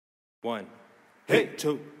One, hey,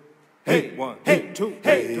 two, hey, one, hey, two,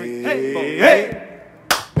 hey, three, hey, four, hey,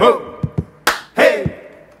 ho, hey,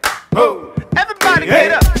 ho. Everybody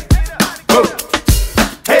get up. Ho,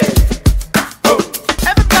 hey, ho.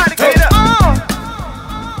 Everybody get up.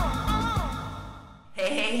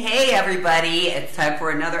 Hey, everybody. It's time for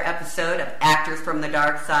another episode of Actors from the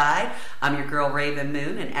Dark Side. I'm your girl, Rav'n,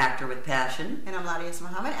 an actor with passion. And I'm LaDios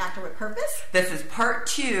Muhammad, actor with purpose. This is part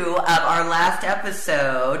 2 of our last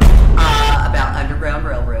episode about Underground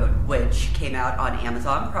Railroad, which came out on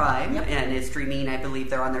Amazon Prime and is streaming. I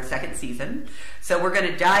believe they're on their second season. So we're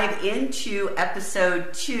going to dive into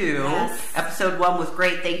episode 2. Yes. Episode 1 was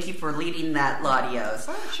great. Thank you for leading that, LaDios.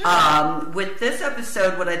 Oh, sure. With this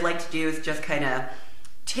episode, what I'd like to do is just kind of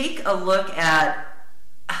take a look at.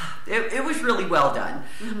 It was really well done.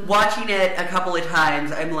 Mm-hmm. Watching it a couple of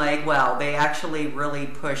times, I'm like, wow, they actually really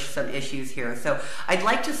push some issues here. So I'd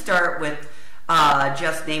like to start with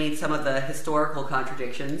just naming some of the historical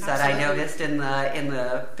contradictions that I noticed in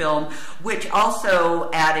the film, which also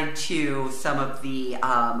added to some of the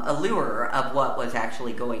allure of what was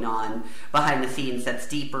actually going on behind the scenes that's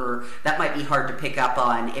deeper, that might be hard to pick up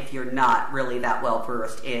on if you're not really that well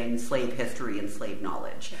versed in slave history and slave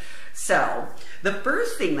knowledge. So, the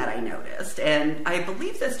first thing that I noticed, and I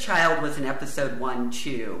believe this child was in episode 1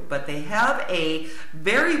 too, but they have a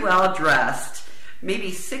very well-dressed,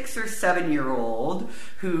 maybe 6 or 7-year-old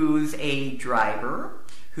who's a driver,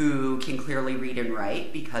 who can clearly read and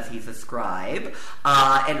write because he's a scribe,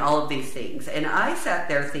 and all of these things. And I sat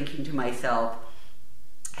there thinking to myself,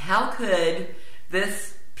 how could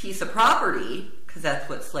this piece of property, because that's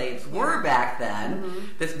what slaves were back then,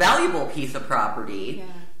 this valuable piece of property,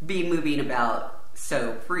 be moving about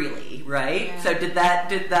so freely, right? Yeah. So did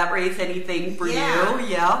that raise anything for you?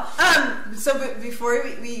 Yeah. So before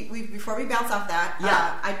we bounce off that,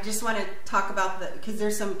 I just want to talk about because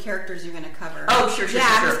there's some characters you're going to cover. Oh, sure.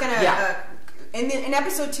 I'm just going to. In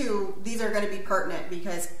episode 2, these are going to be pertinent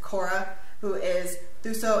because Cora, who is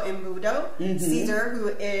Thuso Mbudo, Caesar, who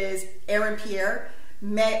is Aaron Pierre,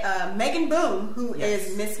 Megan Boone, who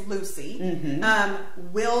is Miss Lucy,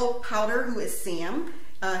 Will Powder, who is Sam.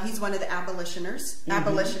 He's one of the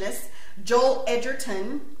abolitionists. Joel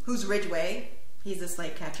Edgerton, who's Ridgway. He's a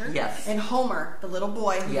slave catcher. Yes. And Homer, the little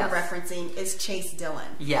boy who you're referencing, is Chase Dillon.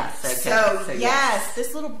 Yes. Okay. So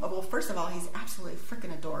this little... Well, first of all, he's absolutely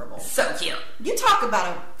freaking adorable. So cute. You talk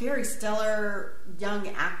about a very stellar young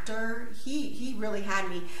actor. He really had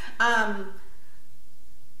me. I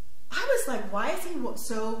was like, why is he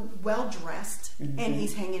so well-dressed and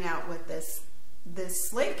he's hanging out with this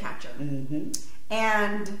slave catcher?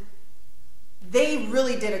 And they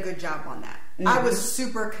really did a good job on that. I was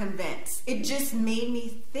super convinced. It just made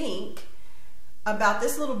me think about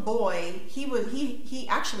this little boy. He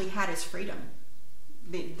actually had his freedom.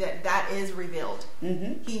 That is revealed.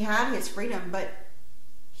 He had his freedom, but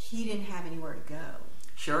he didn't have anywhere to go.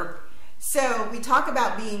 Sure. So we talk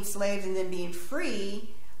about being slaves and then being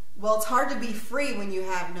free. Well, it's hard to be free when you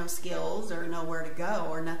have no skills or nowhere to go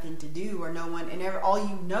or nothing to do or no one, and all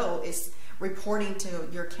you know is reporting to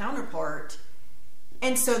your counterpart.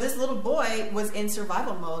 And so this little boy was in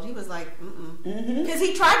survival mode. He was like, because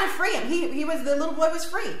he tried to free him. The little boy was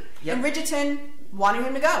free. And Ridgerton wanted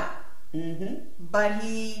him to go. But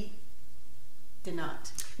he did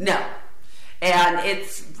not. No. And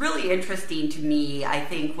it's really interesting to me. I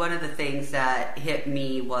think one of the things that hit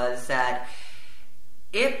me was that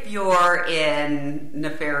if you're in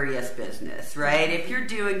nefarious business, right? If you're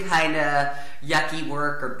doing kind of yucky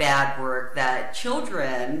work or bad work, that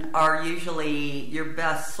children are usually your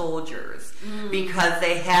best soldiers because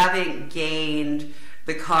they haven't gained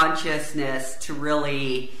the consciousness to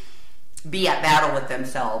really be at battle with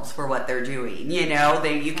themselves for what they're doing. You know,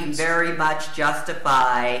 you can very much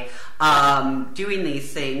justify doing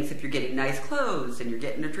these things if you're getting nice clothes and you're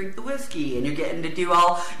getting to drink the whiskey and you're getting to do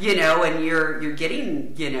all, and you're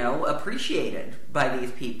getting, appreciated by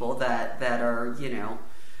these people that are,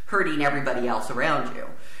 hurting everybody else around you.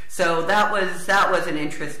 So that was an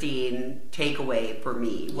interesting takeaway for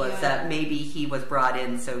me, was that maybe he was brought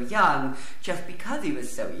in so young just because he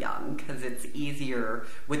was so young, because it's easier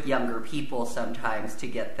with younger people sometimes to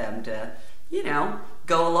get them to,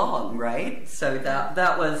 go along, right? So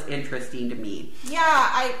that was interesting to me. Yeah,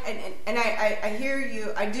 I hear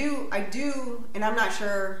you. I do, and I'm not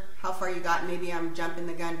sure how far you got. Maybe I'm jumping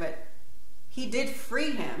the gun, but he did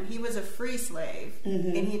free him. He was a free slave,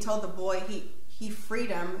 and he told the boy he freed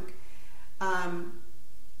him,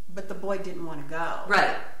 but the boy didn't want to go.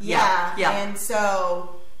 Right. Yeah. And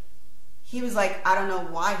so he was like, I don't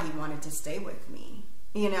know why he wanted to stay with me,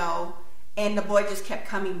 And the boy just kept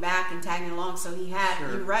coming back and tagging along. So he had,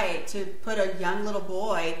 you're right, to put a young little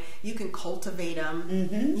boy, you can cultivate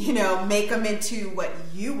him, you know, make him into what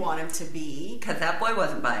you want him to be. Because that boy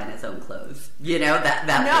wasn't buying his own clothes. You know,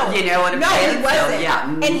 no, you know what I'm saying? He wasn't. So, yeah.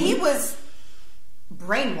 And he was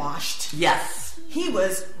brainwashed. Yes. He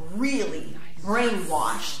was really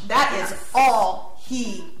brainwashed. That is all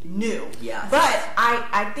he knew. Yes. But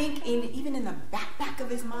I think even in the back of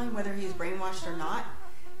his mind, whether he was brainwashed or not,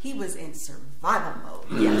 he was in survival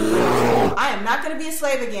mode. Yes. I am not going to be a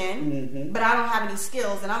slave again, but I don't have any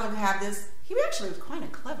skills, and I'm going to have this. He actually was kind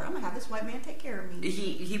of clever. I'm going to have this white man take care of me.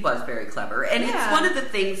 He was very clever. And it's one of the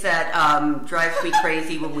things that drives me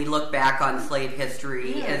crazy when we look back on slave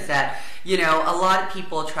history is that, you know, a lot of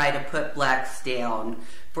people try to put blacks down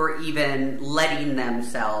for even letting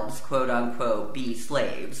themselves, quote unquote, be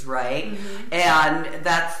slaves, right? And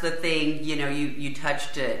that's the thing, you know, you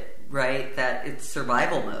touched it, right? That it's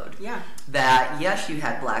survival mode. Yeah. That, yes, you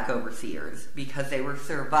had black overseers because they were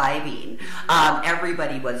surviving.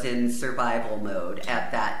 Everybody was in survival mode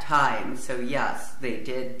at that time. So, yes, they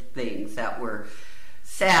did things that were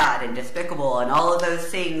sad and despicable and all of those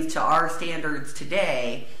things to our standards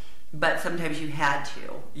today. But sometimes you had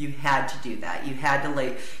to. You had to do that. You had to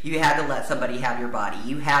let somebody have your body.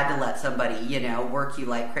 You had to let somebody, you know, work you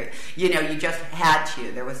like crazy. You know, you just had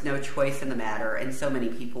to. There was no choice in the matter. And so many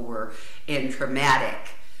people were in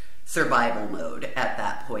traumatic survival mode at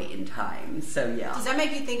that point in time. So, yeah. Does that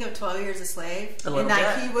make you think of 12 Years a Slave? A little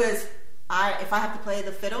bit. He was, if I have to play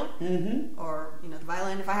the fiddle or, you know, the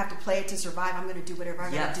violin, if I have to play it to survive, I'm going to do whatever I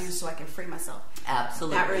got to do so I can free myself.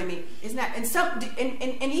 Absolutely. That really means, isn't that?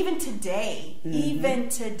 And even today,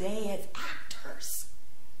 as actors,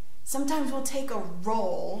 sometimes we'll take a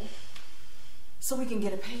role so we can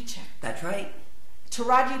get a paycheck. That's right.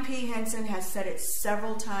 Taraji P. Henson has said it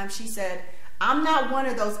several times. She said, I'm not one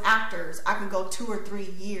of those actors. I can go 2 or 3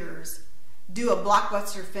 years, do a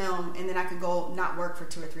blockbuster film, and then I can go not work for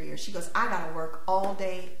 2 or 3 years. She goes, I got to work all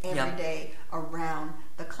day, every day, around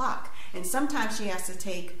the clock. And sometimes she has to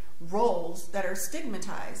take roles that are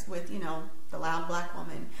stigmatized with, you know, the loud black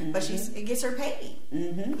woman, but it gets her paid,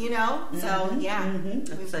 you know? So,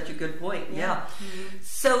 That's such a good point,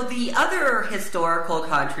 So the other historical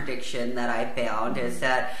contradiction that I found is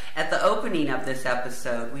that at the opening of this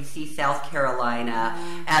episode, we see South Carolina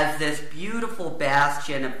as this beautiful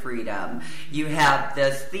bastion of freedom. You have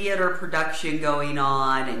this theater production going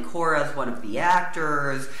on, and Cora's one of the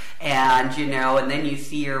actors, and, you know, and then you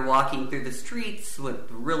see her walking through the streets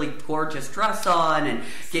with a really gorgeous dress on and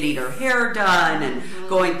getting her hair done and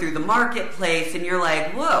going through the marketplace, and you're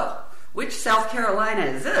like, whoa, which South Carolina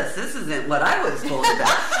is this? This isn't what I was told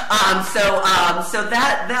about. So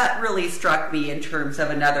that really struck me in terms of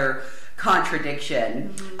another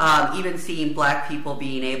contradiction. Even seeing black people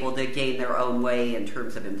being able to gain their own way in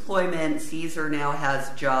terms of employment. Caesar now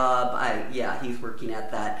has a job. He's working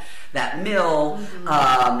at that mill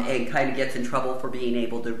and kind of gets in trouble for being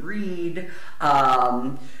able to read.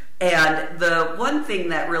 And the one thing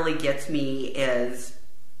that really gets me is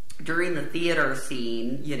during the theater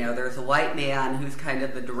scene, you know, there's a white man who's kind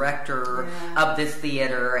of the director of this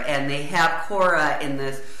theater, and they have Cora in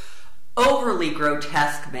this overly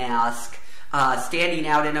grotesque mask, standing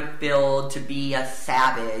out in a field to be a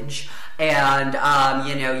savage. And,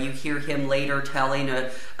 you know, you hear him later telling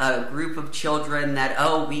a group of children that,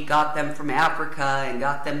 oh, we got them from Africa and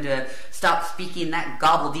got them to stop speaking that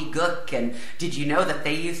gobbledygook. And did you know that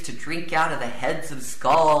they used to drink out of the heads of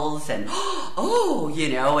skulls? And, oh, you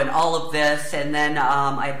know, and all of this. And then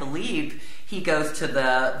I believe he goes to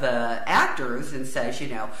the actors and says, you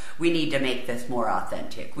know, we need to make this more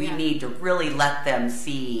authentic. We need to really let them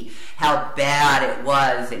see how bad it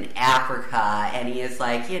was in Africa. And he is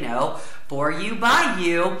like, you know, for you, by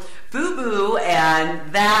you, boo-boo.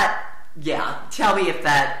 And that, tell me if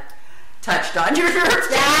that touched on your nerves.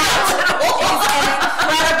 That is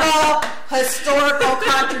an incredible historical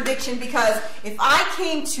contradiction, because if I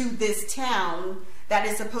came to this town that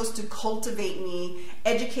is supposed to cultivate me,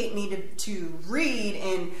 educate me to read,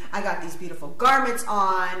 and I got these beautiful garments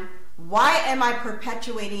on, why am I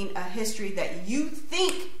perpetuating a history that you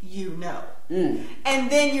think you know? And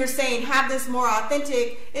then you're saying, have this more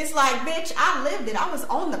authentic. It's like, bitch, I lived it. I was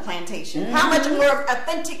on the plantation. How much more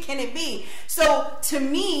authentic can it be? So to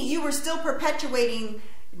me, you were still perpetuating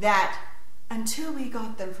that until we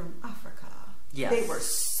got them from Africa. They were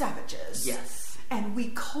savages. And we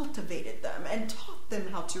cultivated them and taught them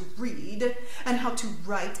how to read and how to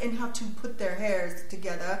write and how to put their hairs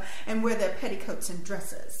together and wear their petticoats and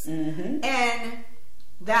dresses. And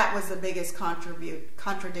that was the biggest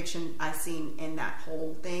contradiction I seen in that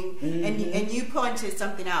whole thing. And you pointed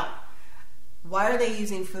something out. why are they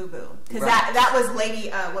using FUBU? Because Right. that was Lady,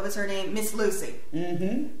 what was her name? Miss Lucy.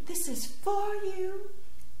 Mm-hmm. This is for you,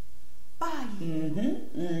 by you.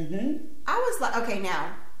 Mm-hmm. Mm-hmm. I was like, okay,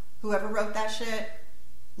 now, whoever wrote that shit,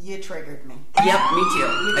 you triggered me. Yep, me too.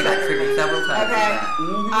 I got triggered several times. Okay.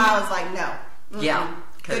 Mm-hmm. I was like, no. Mm-mm. Yeah.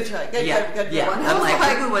 Good choice. Good one. I'm I was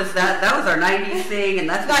like, who was that? That was our 90s thing, and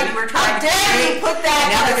that's what like, we were how trying to dare you say. put that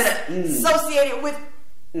Now they're gonna, associated with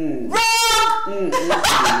wrong!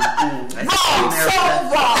 I Wrong! see So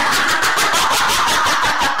wrong!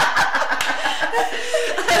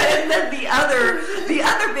 And then the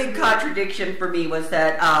other big contradiction for me was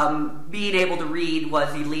that being able to read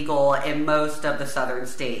was illegal in most of the southern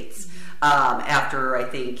states. After, I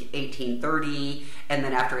think, 1830, and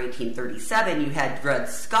then after 1837, you had Dred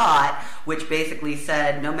Scott, which basically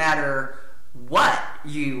said no matter what,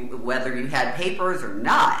 whether you had papers or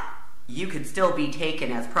not, you could still be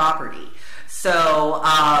taken as property. So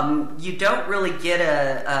you don't really get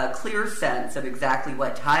a clear sense of exactly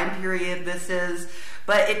what time period this is,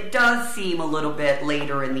 but it does seem a little bit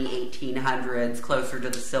later in the 1800s, closer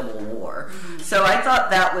to the Civil War. Mm-hmm. So I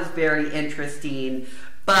thought that was very interesting,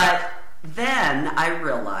 but then I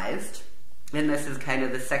realized, and this is kind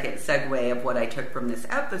of the second segue of what I took from this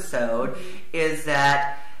episode, is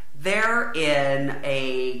that they're in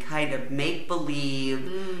a kind of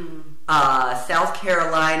make-believe South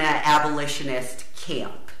Carolina abolitionist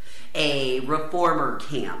camp, a reformer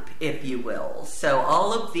camp, if you will. So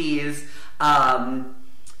all of these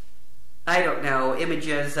I don't know,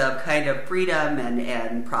 images of kind of freedom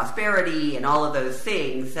and prosperity and all of those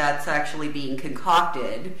things, that's actually being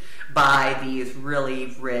concocted by these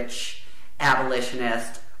really rich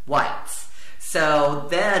abolitionist whites. So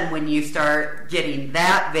then when you start getting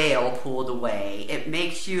that veil pulled away, it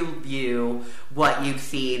makes you view what you've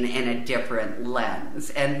seen in a different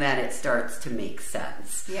lens, and then it starts to make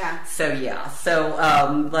sense. Yeah.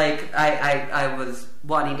 So like I was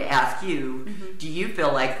wanting to ask you, do you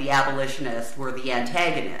feel like the abolitionists were the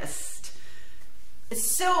antagonist?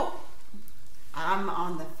 So, I'm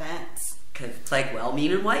on the fence. Because it's like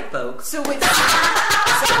well-meaning white folks. So it's...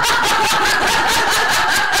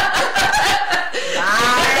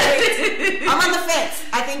 Right. I'm on the fence.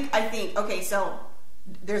 I think, okay, so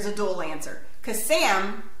there's a dual answer. Because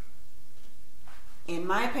Sam, in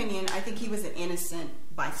my opinion, I think he was an innocent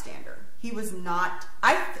bystander. He was not,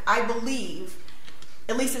 I believe,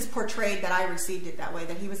 at least it's portrayed that I received it that way,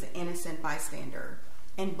 that he was an innocent bystander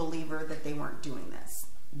and believer that they weren't doing this.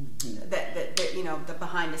 Mm-hmm. That you know, the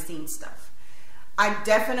behind the scenes stuff. I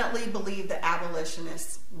definitely believe the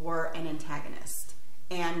abolitionists were an antagonist.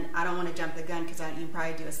 And I don't want to jump the gun because you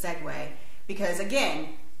probably do a segue. Because again,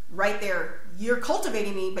 right there, you're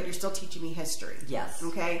cultivating me, but you're still teaching me history. Yes.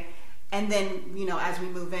 Okay? And then, you know, as we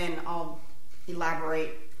move in, I'll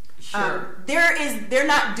elaborate. Sure. They're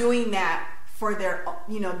not doing that for their,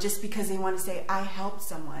 you know, just because they want to say, I helped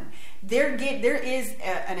someone. There is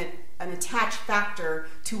an attached factor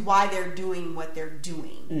to why they're doing what they're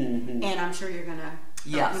doing. Mm-hmm. And I'm sure you're going to,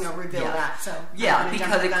 reveal that. So yeah,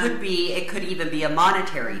 because it could even be a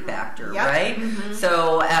monetary factor, right? Mm-hmm.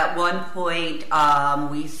 So at one point,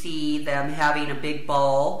 we see them having a big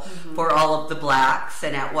ball for all of the blacks,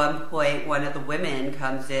 and at one point, one of the women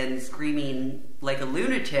comes in screaming like a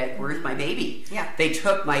lunatic, "Where's my baby? Yeah. They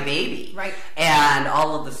took my baby." Right. And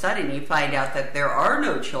all of a sudden, you find out that there are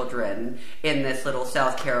no children in this little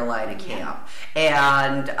South Carolina camp.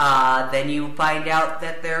 And then you find out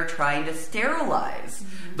that they're trying to sterilize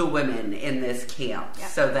the women in this camp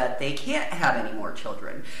so that they can't have any more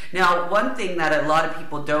children. Now, one thing that a lot of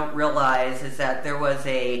people don't realize is that there was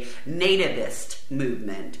a nativist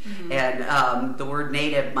movement. And the word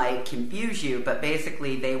native might confuse you, but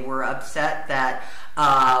basically they were upset that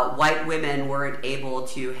white women weren't able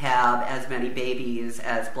to have as many babies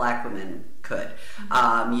as black women could.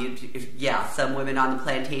 Some women on the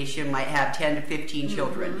plantation might have 10 to 15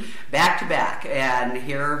 children back to back, and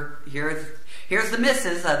here's the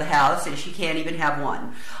missus of the house, and she can't even have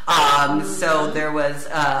one. So there was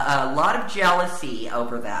a lot of jealousy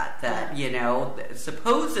over that, you know,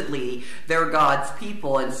 supposedly they're God's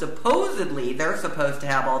people, and supposedly they're supposed to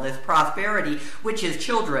have all this prosperity, which is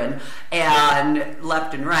children, and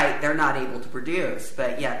left and right, they're not able to produce.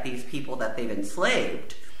 But yet these people that they've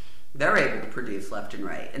enslaved, they're able to produce left and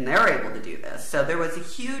right, and they're able to do this. So there was a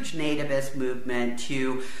huge nativist movement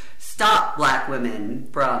to stop black women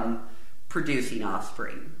from producing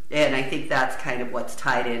offspring. And I think that's kind of what's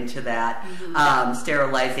tied into that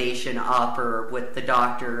sterilization offer with the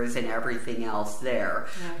doctors and everything else there.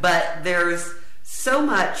 Yeah. But there's so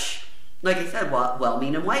much like I said,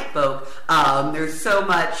 well-meaning white folk, there's so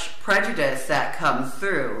much prejudice that comes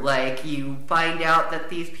through. Like, you find out that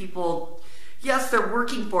these people, yes, they're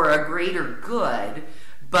working for a greater good,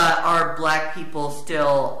 but are black people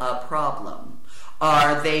still a problem?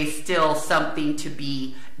 Are they still something to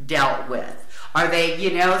be dealt with? Are they,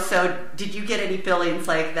 so did you get any feelings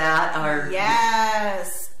like that? Or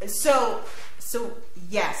yes. So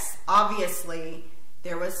yes, obviously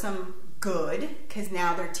there was some good, because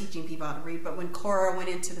now they're teaching people how to read. But when Cora went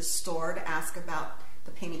into the store to ask about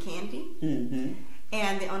the penny candy,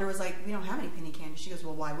 and the owner was like, we don't have any penny candy. She goes,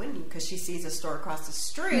 well, why wouldn't you? Because she sees a store across the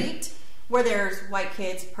street where there's white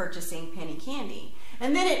kids purchasing penny candy.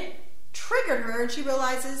 And then it triggered her, and she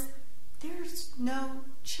realizes there's no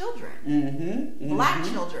children, black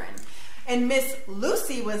children. And Miss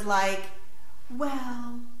Lucy was like,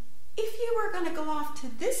 well, if you were going to go off to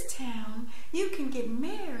this town, you can get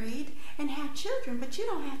married and have children, but you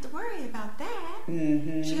don't have to worry about that.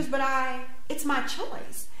 She goes, but it's my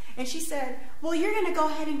choice. And she said, well, you're going to go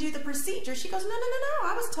ahead and do the procedure. She goes, no,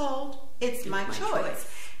 I was told it's my choice.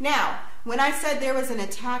 Now, when I said there was an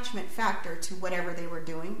attachment factor to whatever they were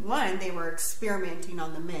doing, one, they were experimenting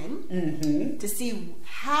on the men to see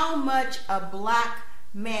how much a black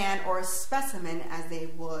man, or a specimen as they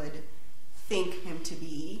would think him to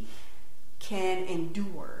be, can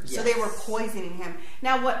endure. Yes. So they were poisoning him.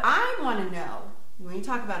 Now, what I want to know, when you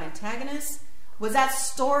talk about antagonists, was that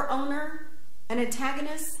store owner an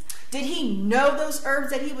antagonist? Did he know those herbs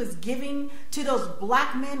that he was giving to those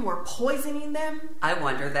black men were poisoning them? I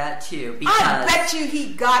wonder that too. Because I bet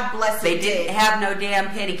you God bless him, they didn't have no damn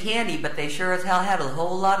penny candy, but they sure as hell had a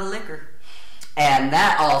whole lot of liquor. And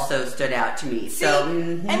that also stood out to me. See,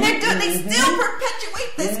 and they still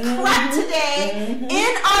perpetuate this crap today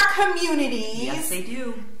in our communities. Yes, they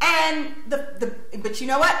do. And but you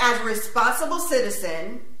know what? As a responsible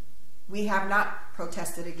citizen, we have not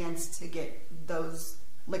protested against to get those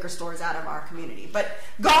liquor stores out of our community. But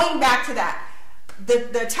going back to that,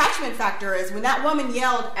 the attachment factor is when that woman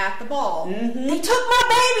yelled at the ball, they took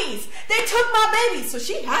my babies. They took my babies. So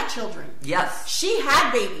she had children. Yes, she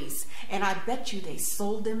had babies. And I bet you they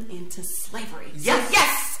sold them into slavery. Yes. So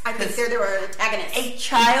yes, I think they were antagonists. A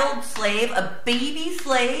child slave, a baby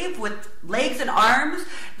slave with legs and arms,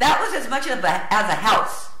 that was as much as a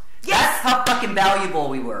house. Yes. That's how fucking valuable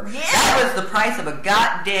we were. Yes. That was the price of a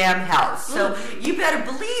goddamn house. So you better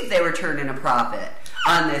believe they were turning a profit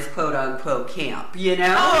on this quote-unquote camp,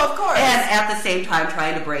 Oh, of course. And at the same time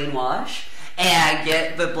trying to brainwash and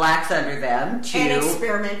get the blacks under them to... And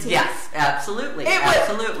experimenting. Yes, absolutely.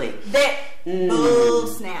 Bull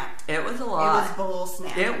snap. It was a lot. It was bull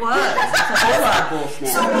snap. It was. It's a whole lot of bull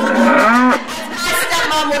snap. So, my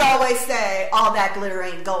stepmom would always say, all that glitter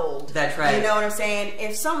ain't gold. That's right. You know what I'm saying?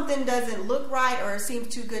 If something doesn't look right or it seems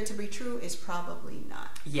too good to be true, it's probably not.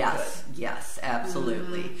 Yes, yes,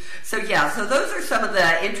 absolutely. So those are some of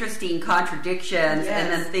the interesting contradictions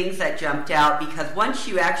and then things that jumped out, because once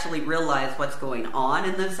you actually realize what's going on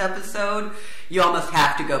in this episode, you almost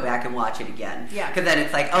have to go back and watch it again. Yeah. Because then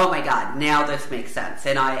it's like, oh my God, now this makes sense.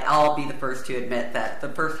 And I'll be the first to admit that the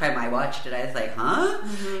first time I watched it, I was like, huh?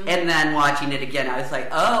 And then watching it again, I was like,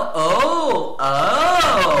 oh,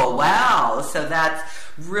 wow. So that's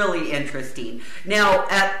really interesting. Now,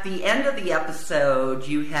 at the end of the episode,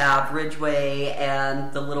 you have Ridgway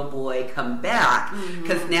and the little boy come back,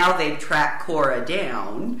 because now they've tracked Cora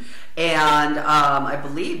down, and I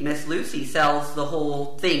believe Miss Lucy sells the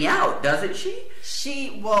whole thing out, doesn't she?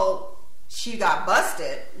 She got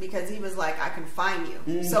busted because he was like, I can fine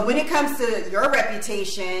you. So when it comes to your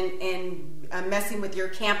reputation and messing with your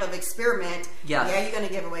camp of experiment, you're going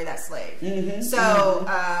to give away that slave.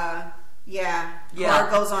 Cora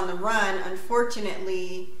goes on the run.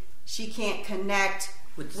 Unfortunately, she can't connect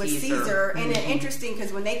with Caesar. And it's interesting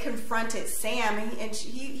because when they confronted Sam,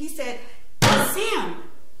 he said, Sam,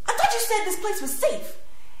 I thought you said this place was safe.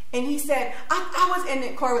 And he said, I was,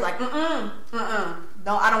 and Cora was like,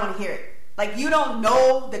 no, I don't want to hear it. Like, you don't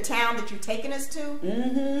know the town that you're taking us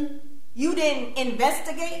to. You didn't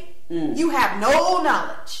investigate. You have no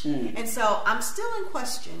knowledge. And so I'm still in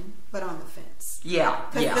question, but on the fence.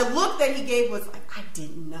 Because the look that he gave was like, I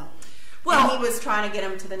didn't know. Well, and he was trying to get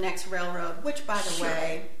him to the next railroad, which, by the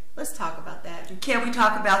way, let's talk about that. Can we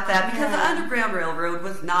talk about that? Because the Underground Railroad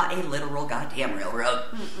was not a literal goddamn railroad.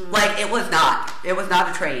 Like, it was not. It was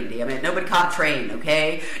not a train, damn it. Nobody caught a train,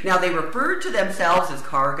 okay? Now, they referred to themselves as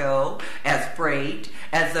cargo, as freight,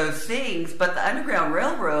 as those things, but the Underground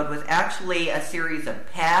Railroad was actually a series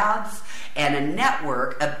of paths and a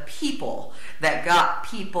network of people that got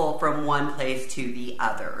people from one place to the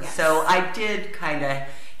other. Yes. So I did kind of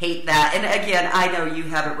hate that. And again, I know you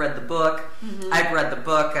haven't read the book. I've read the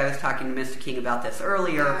book. I was talking to Mr. King about this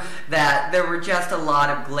earlier, that there were just a lot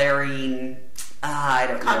of glaring, I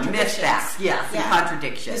don't know, missteps. Yes, and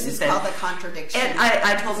contradictions. This is called the contradiction. And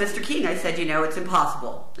I told Mr. King, I said, it's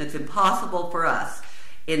impossible. It's impossible for us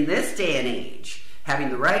in this day and age, having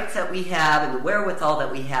the rights that we have and the wherewithal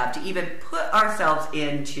that we have, to even put ourselves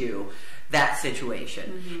into that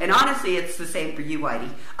situation. And honestly, it's the same for you, Whitey.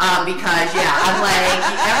 Because, I'm like,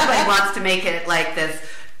 everybody wants to make it like this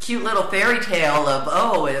cute little fairy tale of,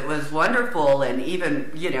 oh, it was wonderful. And even,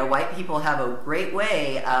 white people have a great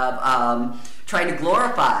way of trying to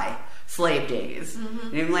glorify slave days.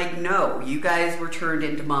 And I'm like, no, you guys were turned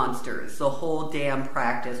into monsters. The whole damn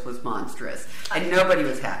practice was monstrous. And nobody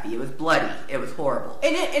was happy. It was bloody. It was horrible.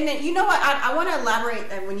 And then, you know what? I want to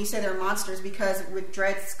elaborate when you say they're monsters, because with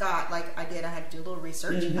Dred Scott, like I had to do a little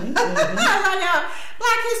research. I found out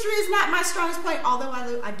Black history is not my strongest point, although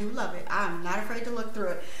I do love it. I'm not afraid to look through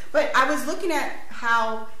it. But I was looking at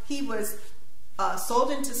how he was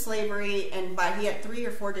sold into slavery, and he had 3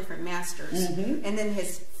 or 4 different masters, and then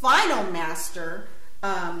his final master,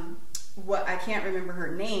 what I can't remember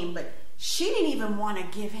her name, but she didn't even want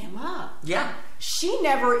to give him up. Yeah, she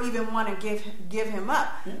never even want to give him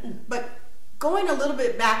up. But going a little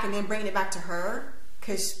bit back and then bringing it back to her,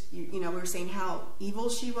 because we were saying how evil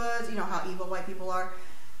she was, how evil white people are,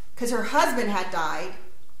 because her husband had died,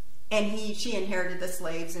 and she inherited the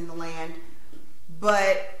slaves in the land,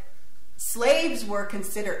 but slaves were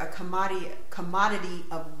considered a commodity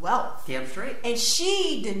of wealth. Damn straight. And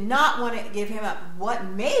she did not want to give him up. What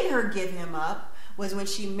made her give him up was when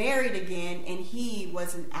she married again, and he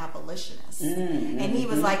was an abolitionist. And he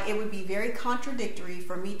was like, it would be very contradictory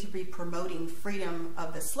for me to be promoting freedom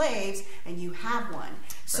of the slaves, and you have one.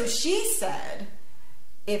 So she said,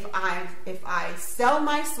 if I sell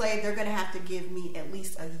my slave, they're going to have to give me at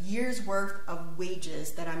least a year's worth of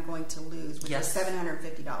wages that I'm going to lose, which is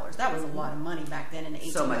 $750. That was a lot of money back then in the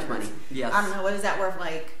 1800s. So much money. Yes. I don't know, what is that worth?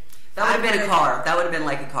 Like, that would have been a car. That would have been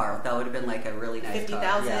like a car. That would have been like a really nice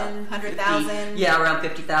 50,000, car. 100,000. Yeah, around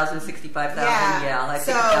 50,000, 65,000. Yeah, I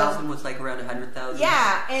think 1,000 was like around 100,000.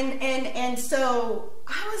 Yeah, and so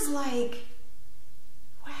I was like,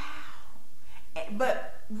 wow.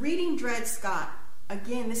 But reading Dred Scott,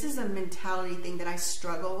 again, this is a mentality thing that I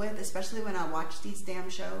struggle with, especially when I watch these damn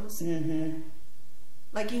shows.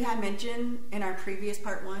 Like you had mentioned in our previous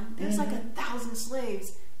part 1, there's like 1,000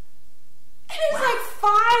 slaves. And there's like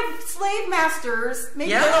 5 slave masters,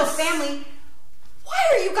 maybe a little family. Why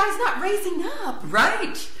are you guys not raising up?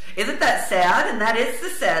 Right. Isn't that sad? And that is the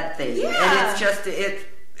sad thing. Yeah. And it's just,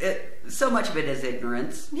 so much of it is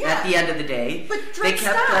ignorance at the end of the day. But they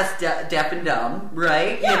kept us deaf and dumb,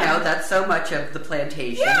 right? Yeah. That's so much of the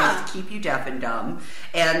plantation is to keep you deaf and dumb.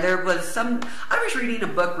 And there was I was reading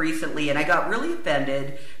a book recently, and I got really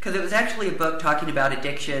offended because it was actually a book talking about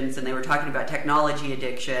addictions, and they were talking about technology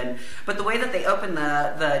addiction. But the way that they opened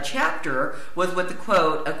the chapter was with a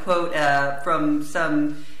quote from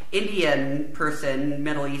some Indian person,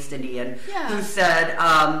 Middle East Indian, who said,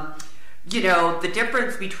 the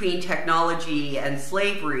difference between technology and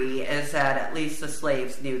slavery is that at least the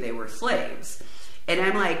slaves knew they were slaves. And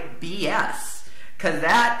I'm like, BS. Because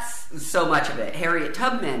that's so much of it. Harriet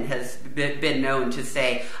Tubman has been known to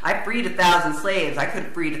say, I freed 1,000 slaves. I could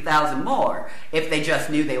have freed 1,000 more if they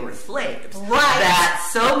just knew they were slaves. Right. That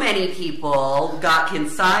so many people got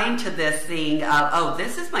consigned to this thing of, oh,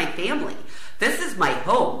 this is my family. This is my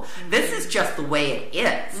home. This is just the way it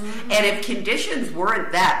is. And if conditions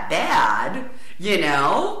weren't that bad,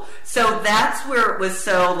 so that's where it was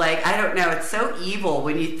so, like, I don't know, it's so evil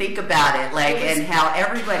when you think about it, like, and how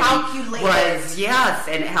everybody was,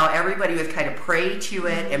 and how everybody was kind of prey to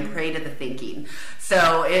it and prey to the thinking.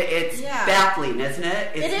 So it's baffling, isn't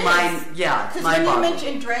it? It's mind-boggling. Because when you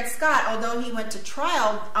mentioned Dred Scott, although he went to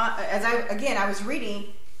trial, I was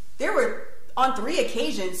reading, there were, on 3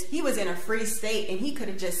 occasions, he was in a free state, and he could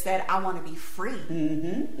have just said, I want to be free.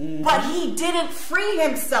 But he didn't free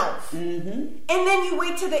himself. And then you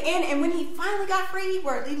wait to the end, and when he finally got free,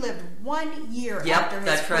 he lived 1 year after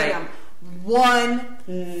his freedom. Right.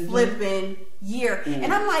 1 flipping year.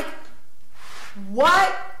 And I'm like,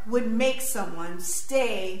 what would make someone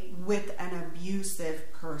stay with an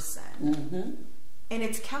abusive person? And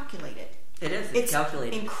it's calculated. It is. It's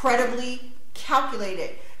calculated. Incredibly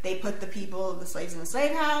calculated. They put the slaves in the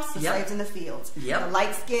slave house, the slaves in the fields. The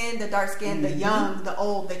light skin, the dark skin, the young, the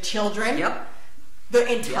old, the children,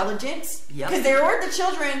 the intelligence. Because there were the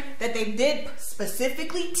children that they did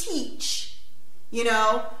specifically teach,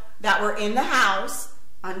 that were in the house,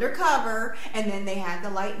 undercover, and then they had the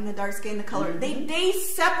light and the dark skin, the color. They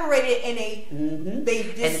separated in a. They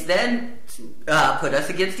just and then put us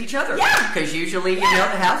against each other. Yeah. Because usually, you know,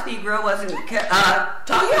 the house Negro wasn't talking you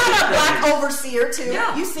had a black to overseer too.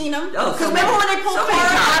 Yeah. You seen him? Oh, Because remember when they pulled Cora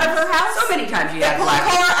out of her house? So many times you They had pulled black.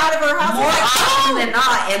 Cora out of her house. More Like, often oh! than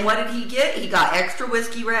not. And what did he get? He got extra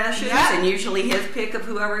whiskey rations Yeah. and usually his pick of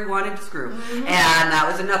whoever he wanted to screw. And that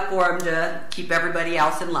was enough for him to keep everybody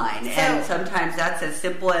else in line. And sometimes that's as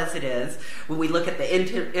simple as it is. When we look at the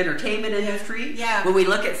entertainment industry, when we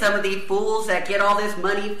look at some of these fools that get all this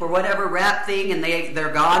money for whatever rap thing and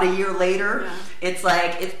they're gone a year later, it's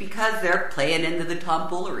like, it's because they're playing into the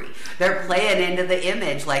tomfoolery. They're playing into the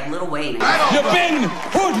image like Lil Wayne. You've been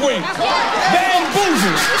hoodwinked,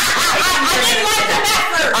 bamboozled.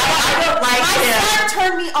 I don't like My him. son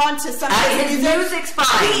turned me on to something. His music's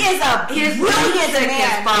fine. He is a His brilliant music man.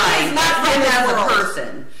 is fine. He is not Him from as the a world.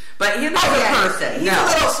 person. But him as a person, He's a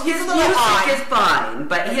his little music odd. is fine.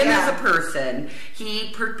 But him Yeah. as a person,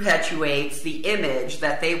 he perpetuates the image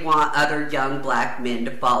that they want other young black men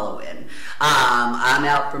to follow in. I'm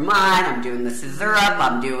out for mine. I'm doing the scissor up.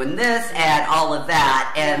 I'm doing this and all of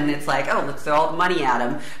that. And it's like, oh, let's throw all the money at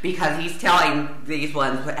him because he's telling these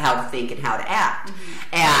ones how to think and how to act.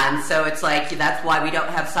 And so it's like, that's why we don't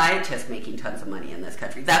have scientists making tons of money in this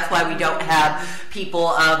country. That's why we don't have people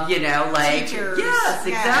of, you know, like, teachers. yes,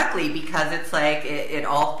 Yeah. exactly, because it's like it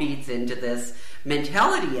all feeds into this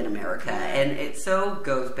mentality in America, and it so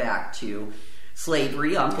goes back to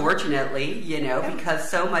slavery, unfortunately, you know, because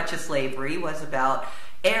so much of slavery was about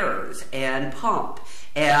errors and pomp,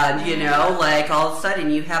 and you know, like all of a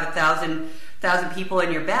sudden you have 1,000 people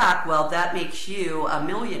in your back. Well, that makes you a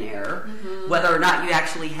millionaire, whether or not you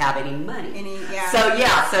actually have any money. So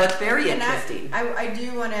it's very interesting. I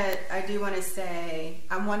do want to say,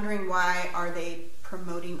 I'm wondering why are they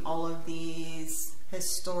promoting all of these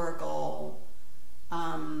historical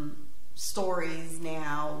stories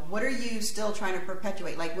now? What are you still trying to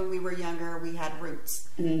perpetuate? Like when we were younger, we had roots.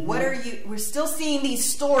 We're still seeing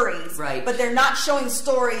these stories, right? But they're not showing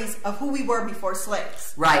stories of who we were before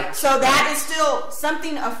slaves, right? So that is still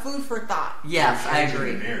something of food for thought. Yes, I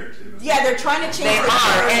agree. Yeah, they're trying to change. They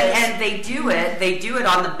are, and they do it. They do it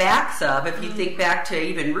on the backs of. If you think back to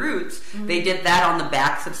even Roots, they did that on the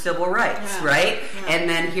backs of civil rights, right? And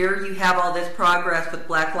then here you have all this progress with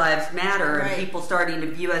Black Lives Matter and people starting to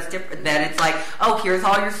view us different. Then it's like, oh, here's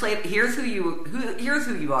all your slave. Here's who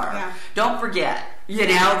you are. Yeah. Don't forget. You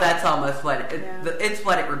know, that's almost what it's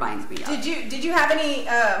what it reminds me of. Did you have any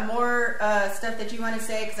more stuff that you want to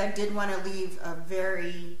say? Because I did want to leave a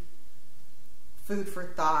very food for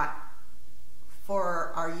thought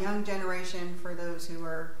for our young generation, for those who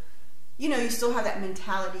are, you know, you still have that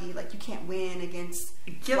mentality like you can't win against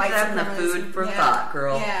Give white them the supremacists. food for thought,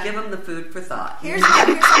 girl. Yeah. Give them the food for thought. Here's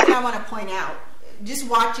something I want to point out. Just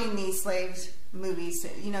watching these slaves movies,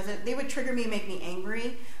 you know, they would trigger me and make me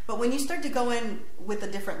angry. But when you start to go in with a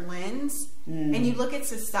different lens and you look at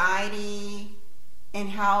society and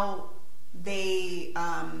how they,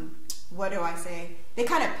 what do I say? They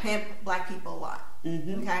kind of pimp black people a lot.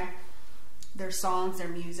 Okay? Their songs, their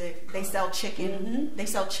music, they sell chicken, they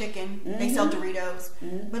sell chicken, they sell Doritos.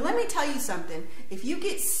 But let me tell you something. If you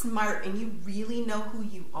get smart and you really know who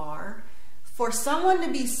you are, for someone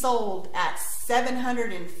to be sold at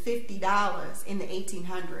 $750 in the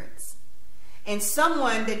 1800s, and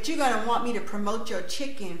someone that you're going to want me to promote your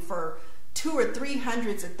chicken for $200,000 or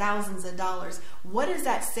 $300,000, what does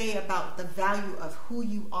that say about the value of who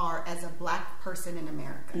you are as a black person in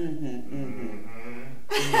America?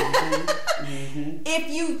 If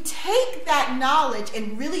you take that knowledge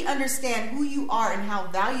and really understand who you are and how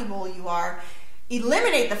valuable you are,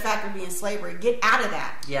 eliminate the fact of being slavery. Get out of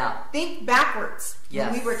that. Yeah. Think backwards.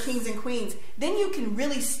 Yes. When we were kings and queens. Then you can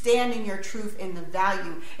really stand in your truth and the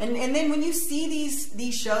value. And then when you see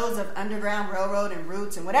these shows of Underground Railroad and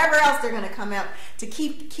Roots and whatever else they're going to come out to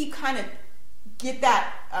keep kind of get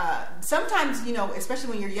that. Sometimes, you know, especially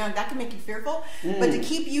when you're young, that can make you fearful. But to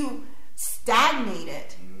keep you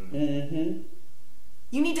stagnated, you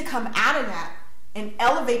need to come out of that and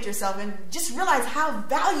elevate yourself and just realize how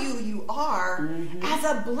valuable you are as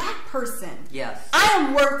a black person. Yes. I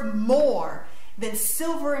am worth more than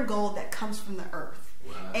silver and gold that comes from the earth.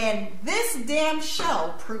 Wow. And this damn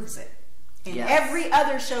show proves it. And every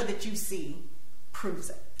other show that you see proves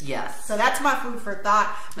it. Yes. So that's my food for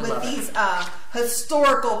thought with these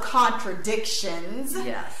historical contradictions.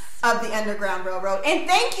 Yes. of the Underground Railroad. And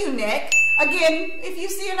thank you, Nick. Again, if you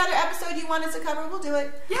see another episode you want us to cover, we'll do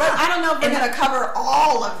it. Yeah. But I don't know if we're going to cover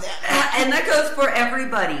all of them. And that goes for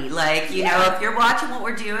everybody. Like, you know, if you're watching what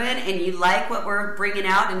we're doing and you like what we're bringing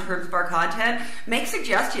out in terms of our content, make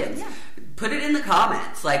suggestions. Yeah. Put it in the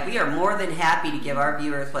comments. Like, we are more than happy to give our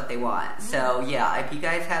viewers what they want. So, yeah, if you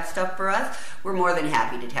guys have stuff for us, we're more than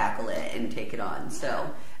happy to tackle it and take it on. So,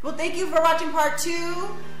 well, thank you for watching part 2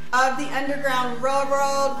 of the Underground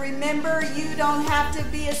Railroad. Remember, you don't have to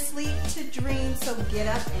be asleep to dream, so get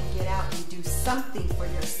up and get out and do something for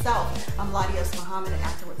yourself. I'm LaDios Muhammad, an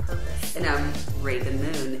actor with purpose. And I'm Rav'n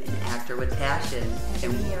Moon, an actor with passion.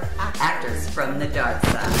 And we are actors from the dark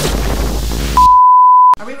side.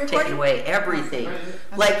 Are we recording? Taking away everything. Okay.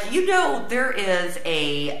 Like, you know, there is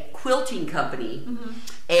a quilting company,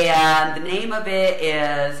 and the name of it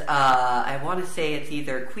is, I want to say it's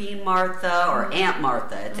either Queen Martha or Aunt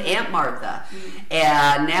Martha. It's Aunt Martha.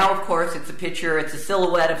 And now, of course, it's a picture, it's a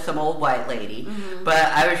silhouette of some old white lady. But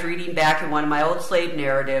I was reading back in one of my old slave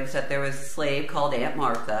narratives that there was a slave called Aunt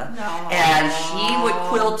Martha. And she would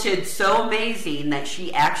quilted so amazing that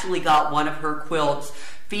she actually got one of her quilts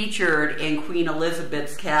featured in Queen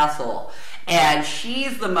Elizabeth's castle. And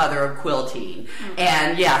she's the mother of quilting.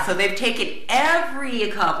 And yeah, so they've taken every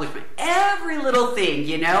accomplishment, every little thing,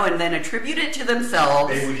 you know, and then attribute it to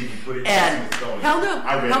themselves. They would even put it and in the stone. Hell no.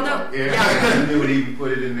 I read hell no. Yeah. They would even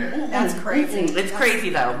put it in there. That's crazy. It's crazy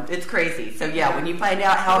though. It's crazy. So yeah, when you find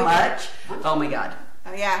out how much, oh my God.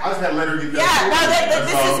 Oh, yeah. I just had to let her get that.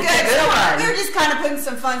 This is good. Good we were just kind of putting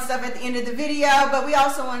some fun stuff at the end of the video, but we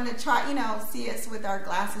also wanted to try, you know, see us with our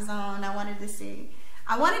glasses on. I wanted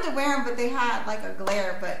to wear them, but they had like a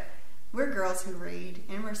glare, but we're girls who read,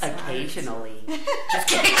 and we're smart. Occasionally. Just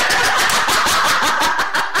kidding. Did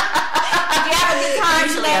you have a good time?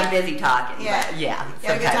 Usually I'm busy talking. Yeah. But yeah. We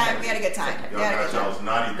had a good time. We had a good time. Y'all got y'all's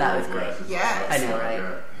naughty girl glasses. Yes. I know, right?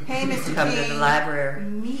 Hey, Mr. Come King, to the library.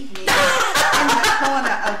 meet me in the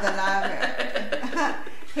corner of the library.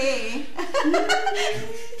 Hey. All right,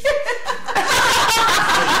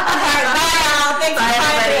 bye, y'all. Thanks for Bye,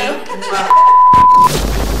 everybody.